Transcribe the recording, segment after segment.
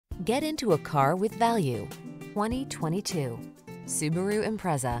Get into a car with value. 2022 Subaru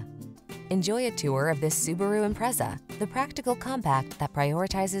Impreza. Enjoy a tour of this Subaru Impreza, the practical compact that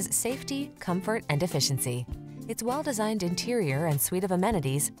prioritizes safety, comfort, and efficiency. Its well-designed interior and suite of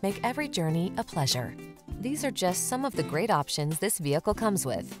amenities make every journey a pleasure. These are just some of the great options this vehicle comes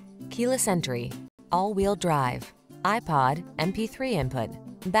with: keyless entry, all-wheel drive, iPod, MP3 input,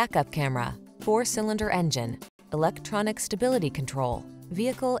 backup camera, 4-cylinder engine, electronic stability control,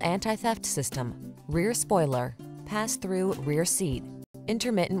 vehicle anti-theft system, rear spoiler, pass-through rear seat,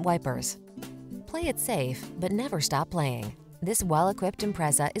 intermittent wipers. Play it safe, but never stop playing. This well-equipped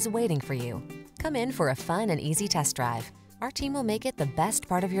Impreza is waiting for you. Come in for a fun and easy test drive. Our team will make it the best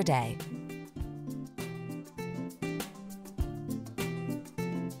part of your day.